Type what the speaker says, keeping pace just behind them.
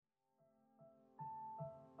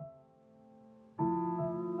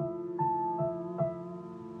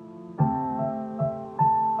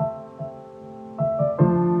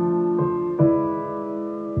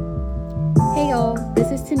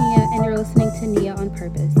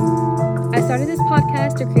started this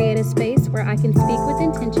podcast to create a space where I can speak with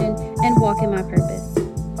intention and walk in my purpose.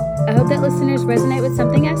 I hope that listeners resonate with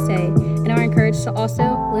something I say and are encouraged to also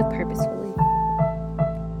live purposefully.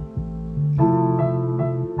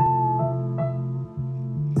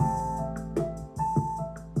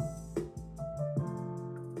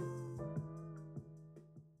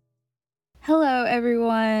 Hello,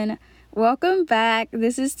 everyone. Welcome back.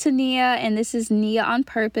 This is Tania, and this is Nia on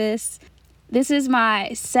Purpose. This is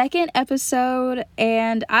my second episode,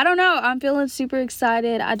 and I don't know, I'm feeling super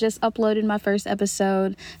excited. I just uploaded my first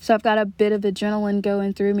episode, so I've got a bit of adrenaline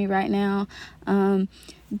going through me right now.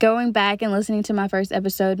 Going back and listening to my first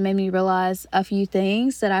episode made me realize a few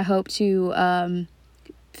things that I hope to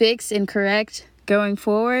fix and correct going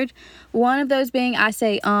forward. One of those being I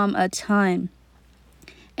say a ton.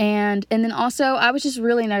 And then also, I was just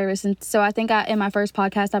really nervous. And so I think in my first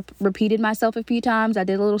podcast, I repeated myself a few times. I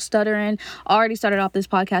did a little stuttering. I already started off this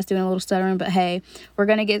podcast doing a little stuttering. But hey, we're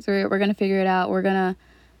going to get through it. We're going to figure it out. We're going to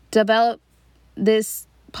develop this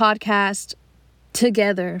podcast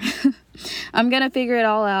together. I'm going to figure it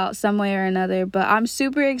all out some way or another. But I'm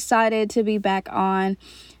super excited to be back on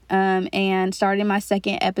and starting my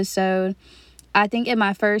second episode. I think in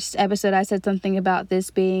my first episode, I said something about this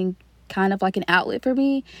being kind of like an outlet for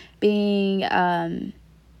me, being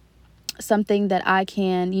something that I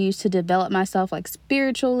can use to develop myself, like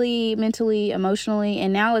spiritually, mentally, emotionally.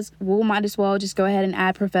 And now we might as well just go ahead and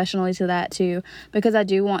add professionally to that too, because I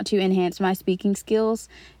do want to enhance my speaking skills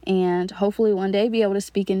and hopefully one day be able to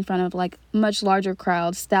speak in front of like much larger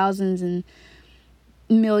crowds, thousands and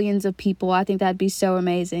millions of people. I think that'd be so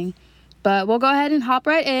amazing. But we'll go ahead and hop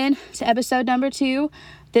right in to episode number 2.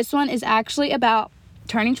 This one is actually about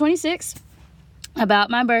turning 26, about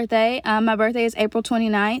my birthday. My birthday is April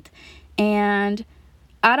 29th, and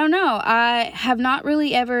I don't know, I have not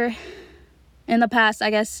really ever, in the past, I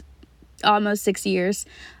guess, almost 6 years,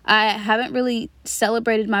 I haven't really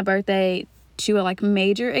celebrated my birthday to a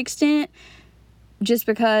major extent, just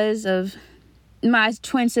because of my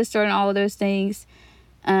twin sister and all of those things.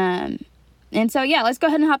 And so, yeah, let's go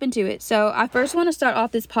ahead and hop into it. So I first want to start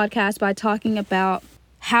off this podcast by talking about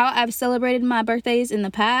how I've celebrated my birthdays in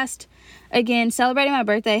the past. Again, celebrating my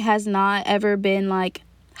birthday has not ever been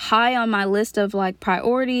high on my list of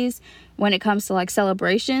priorities when it comes to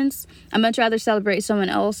celebrations. I'd much rather celebrate someone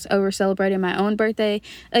else over celebrating my own birthday.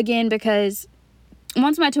 Again, because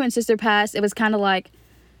once my twin sister passed, it was kind of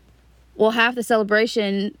half the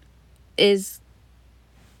celebration is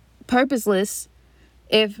purposeless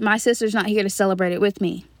if my sister's not here to celebrate it with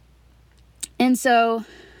me. And so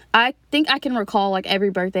I think I can recall every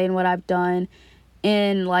birthday and what I've done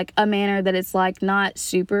in a manner that it's not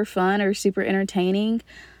super fun or super entertaining.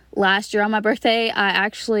 Last year on my birthday, I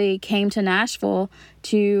actually came to Nashville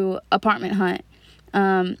to apartment hunt.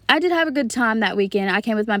 I did have a good time that weekend. I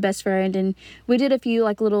came with my best friend and we did a few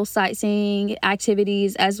little sightseeing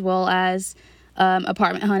activities as well as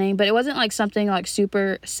apartment hunting, but it wasn't something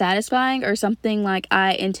super satisfying or something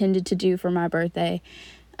I intended to do for my birthday.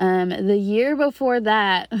 The year before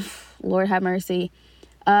that, Lord have mercy,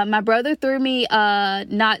 my brother threw me a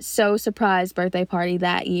not so surprise birthday party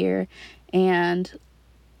that year, and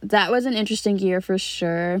that was an interesting year for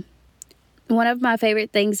sure. One of my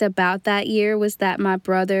favorite things about that year was that my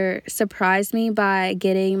brother surprised me by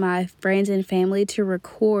getting my friends and family to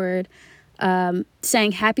record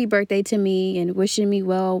saying happy birthday to me and wishing me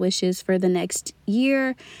well wishes for the next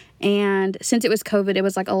year. And since it was COVID, it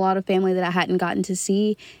was a lot of family that I hadn't gotten to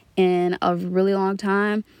see in a really long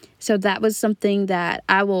time. So that was something that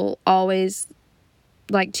I will always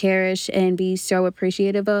cherish and be so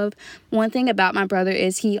appreciative of. One thing about my brother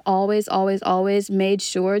is he always made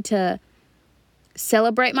sure to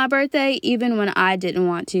celebrate my birthday even when I didn't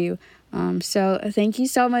want to. So thank you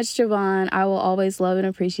so much, Javon. I will always love and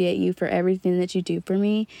appreciate you for everything that you do for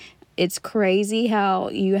me. It's crazy how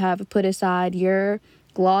you have put aside your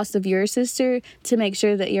loss of your sister to make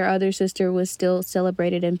sure that your other sister was still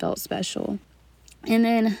celebrated and felt special. And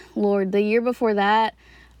then, Lord, the year before that,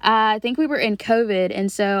 I think we were in COVID,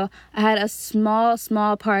 and so I had a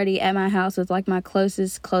small party at my house with my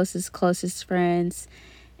closest friends,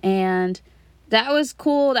 and that was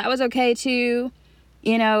cool. That was okay too.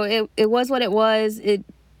 You know, it was what it was. It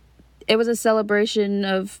was a celebration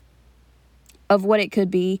of what it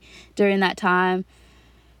could be during that time.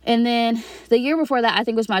 And then the year before that, I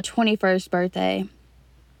think, was my 21st birthday.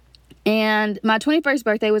 And my 21st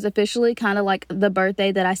birthday was officially kind of the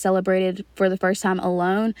birthday that I celebrated for the first time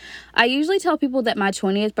alone. I usually tell people that my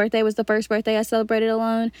 20th birthday was the first birthday I celebrated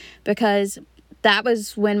alone, because that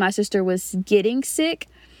was when my sister was getting sick.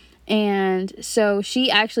 And so she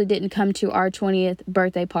actually didn't come to our 20th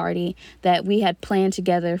birthday party that we had planned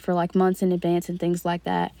together for like months in advance and things like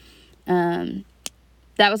that.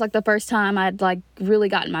 That was like the first time I'd like really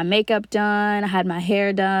gotten my makeup done. I had my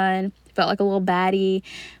hair done. Felt like a little baddie.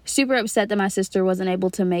 Super upset that my sister wasn't able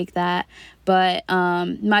to make that. But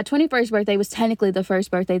my 21st birthday was technically the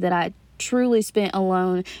first birthday that I truly spent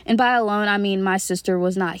alone. And by alone, I mean my sister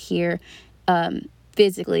was not here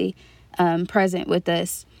physically present with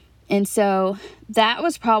us. And so that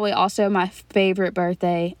was probably also my favorite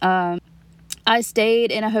birthday. I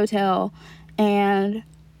stayed in a hotel, and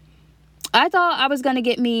I thought I was going to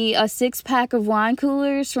get me a 6-pack of wine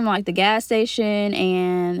coolers from like the gas station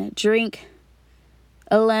and drink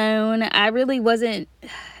alone. I really wasn't,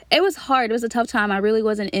 it was hard. It was a tough time. I really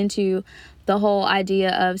wasn't into the whole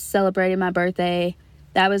idea of celebrating my birthday.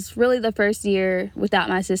 That was really the first year without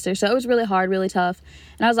my sister. So it was really hard, really tough.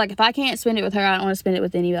 And I was like, if I can't spend it with her, I don't want to spend it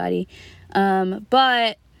with anybody.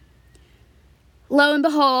 But lo and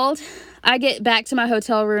behold, I get back to my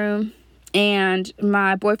hotel room, and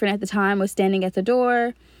my boyfriend at the time was standing at the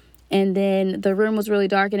door, and then the room was really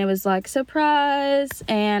dark, and it was like, surprise.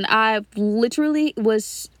 And I literally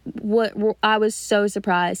was so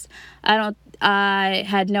surprised. I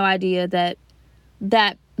had no idea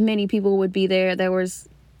that many people would be there. There was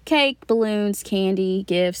cake, balloons, candy,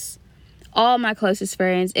 gifts, all my closest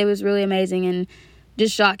friends. It was really amazing and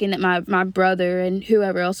just shocking that my brother and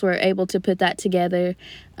whoever else were able to put that together.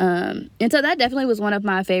 And so that definitely was one of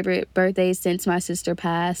my favorite birthdays since my sister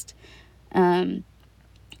passed. And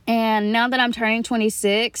now that I'm turning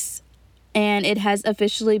 26, and it has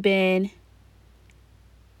officially been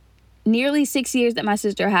nearly 6 years that my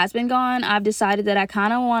sister has been gone, I've decided that I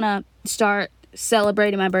kind of want to start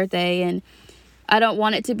celebrating my birthday. And I don't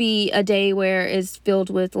want it to be a day where it's filled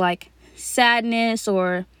with like sadness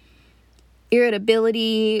or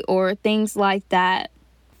irritability or things like that.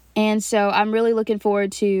 And so I'm really looking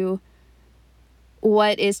forward to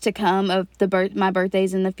what is to come of my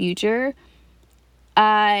birthdays in the future.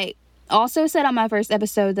 I also said on my first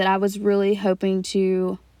episode that I was really hoping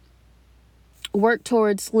to work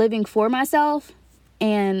towards living for myself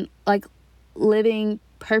and like living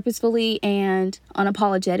purposefully and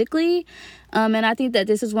unapologetically. And I think that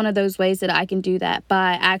this is one of those ways that I can do that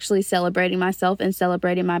by actually celebrating myself and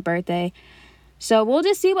celebrating my birthday. So we'll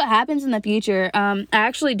just see what happens in the future. I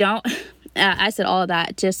actually don't, I said all of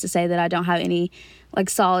that just to say that I don't have any like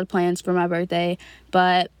solid plans for my birthday,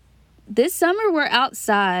 but this summer we're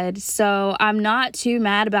outside, so I'm not too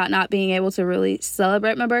mad about not being able to really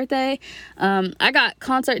celebrate my birthday. I got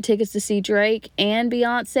concert tickets to see Drake and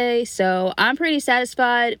Beyonce, so I'm pretty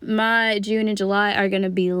satisfied. My June and July are going to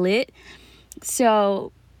be lit.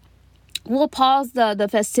 So we'll pause the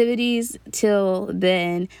festivities till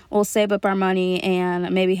then. We'll save up our money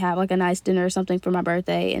and maybe have like a nice dinner or something for my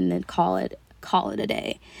birthday, and then call it a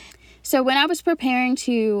day. So when I was preparing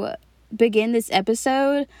to begin this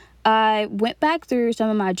episode, I went back through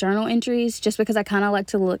some of my journal entries just because I kind of like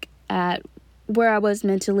to look at where I was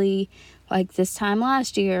mentally like this time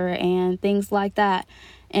last year and things like that.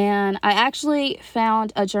 And I actually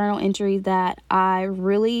found a journal entry that I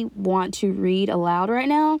really want to read aloud right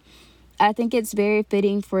now. I think it's very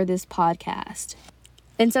fitting for this podcast.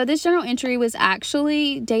 And so this journal entry was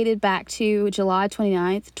actually dated back to July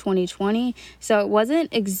 29th, 2020. So it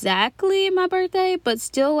wasn't exactly my birthday, but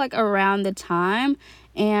still like around the time.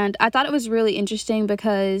 And I thought it was really interesting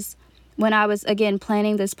because when I was, again,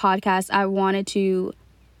 planning this podcast, I wanted to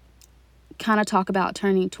kind of talk about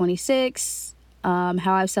turning 26, how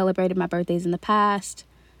I've celebrated my birthdays in the past,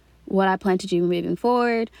 what I plan to do moving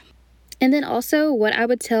forward, and then also what I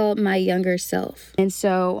would tell my younger self. And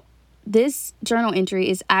so this journal entry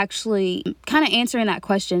is actually kind of answering that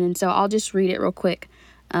question, and so I'll just read it real quick.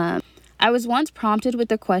 I was once prompted with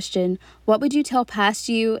the question, what would you tell past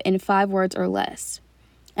you in 5 words or less?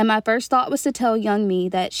 And my first thought was to tell young me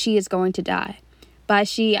that she is going to die. By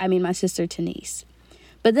she, I mean my sister Denise.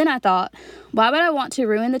 But then I thought, why would I want to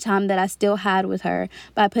ruin the time that I still had with her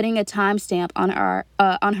by putting a timestamp on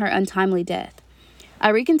her untimely death? I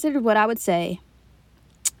reconsidered what I would say,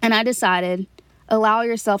 and I decided, allow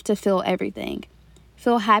yourself to feel everything.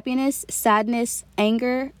 Feel happiness, sadness,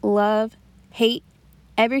 anger, love, hate,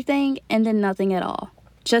 everything, and then nothing at all.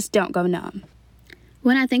 Just don't go numb.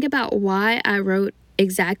 When I think about why I wrote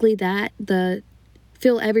exactly that, the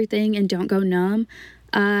feel everything and don't go numb,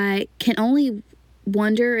 I can only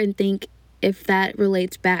wonder and think if that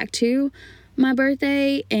relates back to my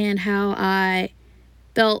birthday and how I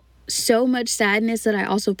felt so much sadness that I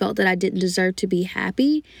also felt that I didn't deserve to be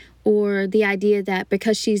happy, or the idea that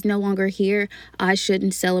because she's no longer here, I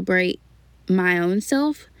shouldn't celebrate my own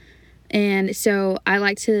self. And so I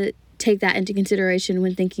like to take that into consideration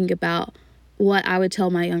when thinking about what I would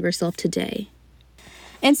tell my younger self today.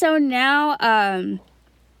 And so now,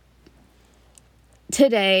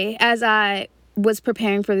 today, as I was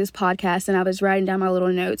preparing for this podcast and I was writing down my little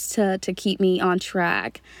notes to keep me on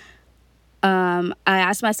track, I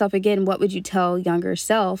asked myself again, what would you tell younger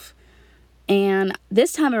self? And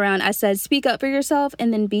this time around, I said, speak up for yourself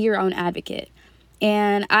and then be your own advocate.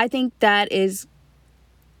 And I think that is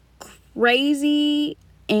crazy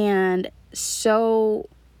and so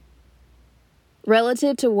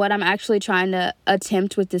relative to what I'm actually trying to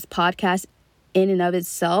attempt with this podcast in and of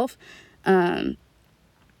itself. And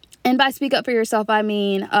by speak up for yourself, I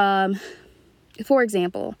mean, for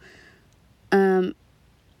example,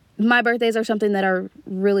 my birthdays are something that are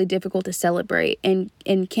really difficult to celebrate and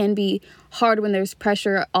can be hard when there's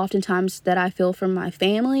pressure oftentimes that I feel from my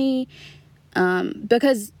family,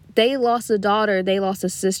 because they lost a daughter, they lost a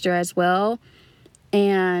sister as well.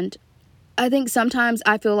 And I think sometimes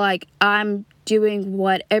I feel like I'm doing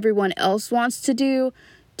what everyone else wants to do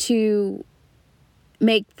to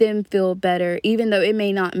make them feel better, even though it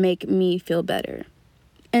may not make me feel better.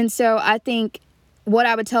 And so I think what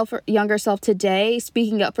I would tell for younger self today,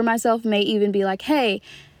 speaking up for myself, may even be like, hey,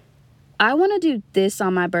 I want to do this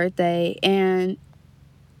on my birthday, and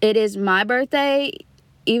it is my birthday,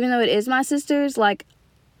 even though it is my sister's, like,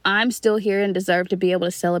 I'm still here and deserve to be able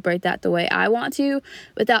to celebrate that the way I want to,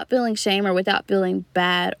 without feeling shame or without feeling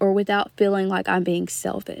bad or without feeling like I'm being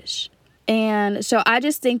selfish. And so I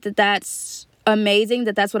just think that that's amazing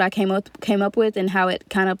that that's what I came up with, and how it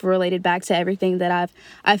kind of related back to everything that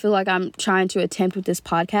I feel like I'm trying to attempt with this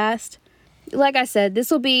podcast. Like I said, this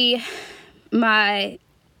will be my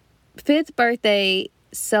 5th birthday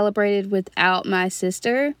celebrated without my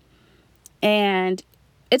sister, and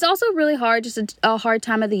it's also really hard, just a hard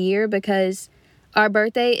time of the year, because our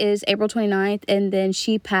birthday is April 29th, and then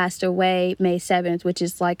she passed away May 7th, which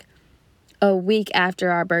is like a week after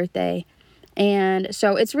our birthday. And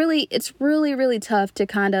so it's really, really tough to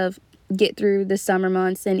kind of get through the summer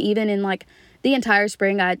months. And even in like the entire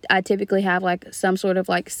spring, I typically have like some sort of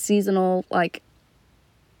like seasonal like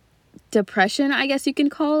depression, I guess you can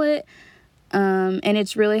call it. And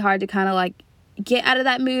it's really hard to kind of like get out of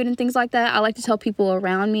that mood and things like that. I like to tell people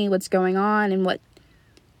around me what's going on and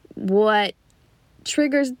what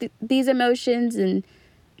triggers these emotions and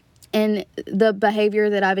the behavior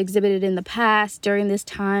that I've exhibited in the past during this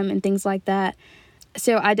time and things like that.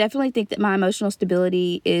 So I definitely think that my emotional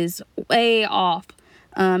stability is way off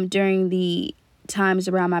during the times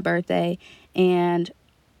around my birthday. And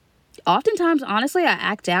oftentimes, honestly, I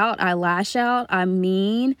act out, I lash out, I'm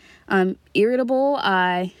mean, I'm irritable,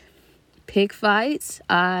 I pick fights,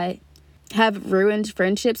 I have ruined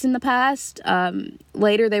friendships in the past.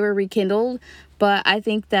 Later they were rekindled, but I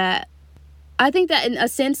think that in a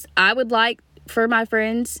sense, I would like for my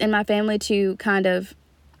friends and my family to kind of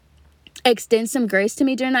extend some grace to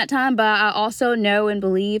me during that time. But I also know and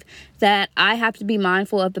believe that I have to be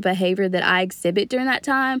mindful of the behavior that I exhibit during that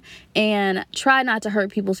time and try not to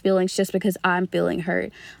hurt people's feelings just because I'm feeling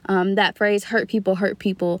hurt. That phrase, hurt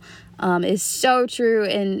people, is so true.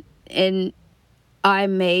 And I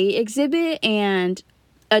may exhibit and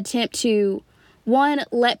attempt to, 1,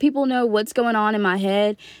 let people know what's going on in my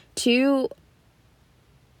head, 2,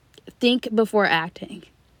 think before acting.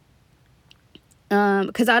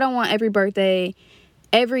 Because I don't want every birthday,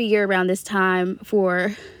 every year around this time,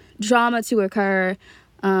 for drama to occur,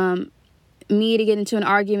 me to get into an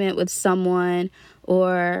argument with someone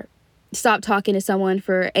or stop talking to someone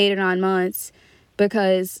for 8 or 9 months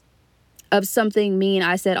because of something mean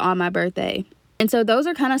I said on my birthday. And so those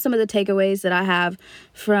are kind of some of the takeaways that I have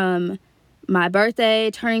from my birthday,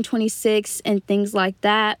 turning 26, and things like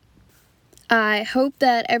that. I hope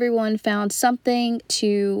that everyone found something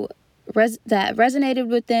that resonated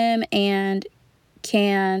with them and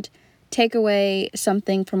can take away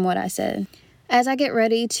something from what I said. As I get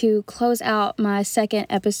ready to close out my 2nd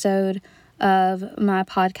episode of my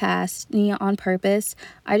podcast, Nia on Purpose,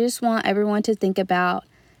 I just want everyone to think about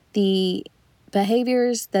the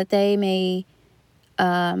behaviors that they may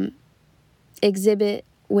exhibit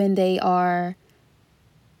when they are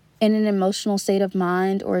in an emotional state of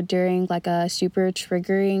mind or during like a super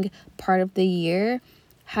triggering part of the year.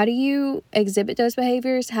 How do you exhibit those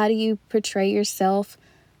behaviors? How do you portray yourself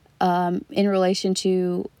in relation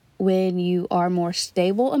to when you are more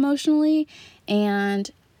stable emotionally? And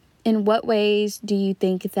in what ways do you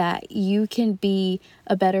think that you can be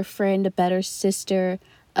a better friend, a better sister,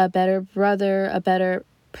 a better brother, a better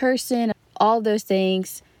person, all those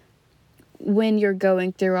things when you're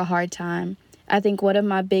going through a hard time? I think one of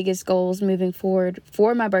my biggest goals moving forward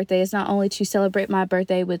for my birthday is not only to celebrate my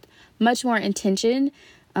birthday with much more intention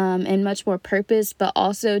and much more purpose, but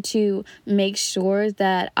also to make sure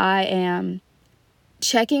that I am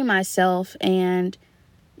checking myself and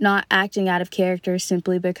not acting out of character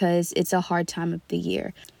simply because it's a hard time of the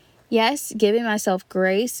year. Yes, giving myself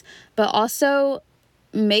grace, but also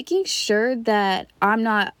making sure that I'm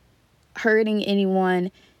not hurting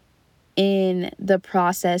anyone in the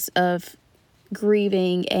process of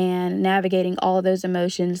grieving and navigating all of those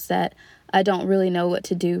emotions that I don't really know what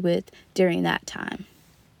to do with during that time.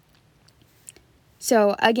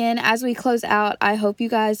 So again, as we close out, I hope you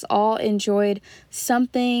guys all enjoyed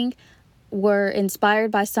something, were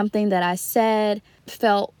inspired by something that I said,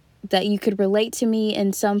 felt that you could relate to me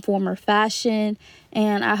in some form or fashion.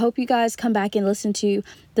 And I hope you guys come back and listen to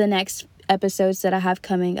the next episodes that I have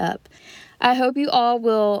coming up. I hope you all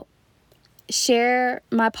will share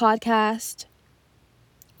my podcast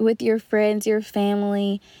with your friends, your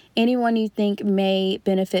family, anyone you think may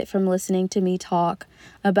benefit from listening to me talk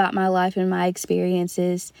about my life and my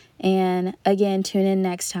experiences. And again, tune in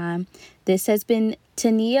next time. This has been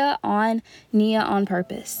Nia on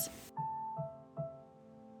Purpose.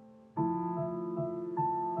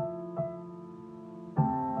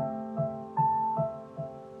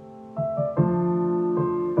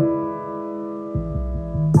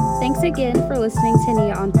 Thanks again for listening to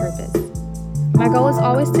Nia on Purpose. My goal is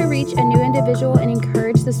always to reach a new individual and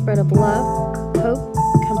encourage the spread of love, hope,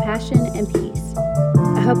 compassion, and peace.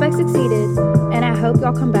 I hope I succeeded, and I hope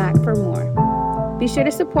y'all come back for more. Be sure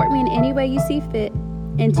to support me in any way you see fit,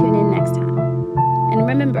 and tune in next time. And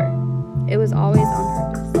remember, it was always on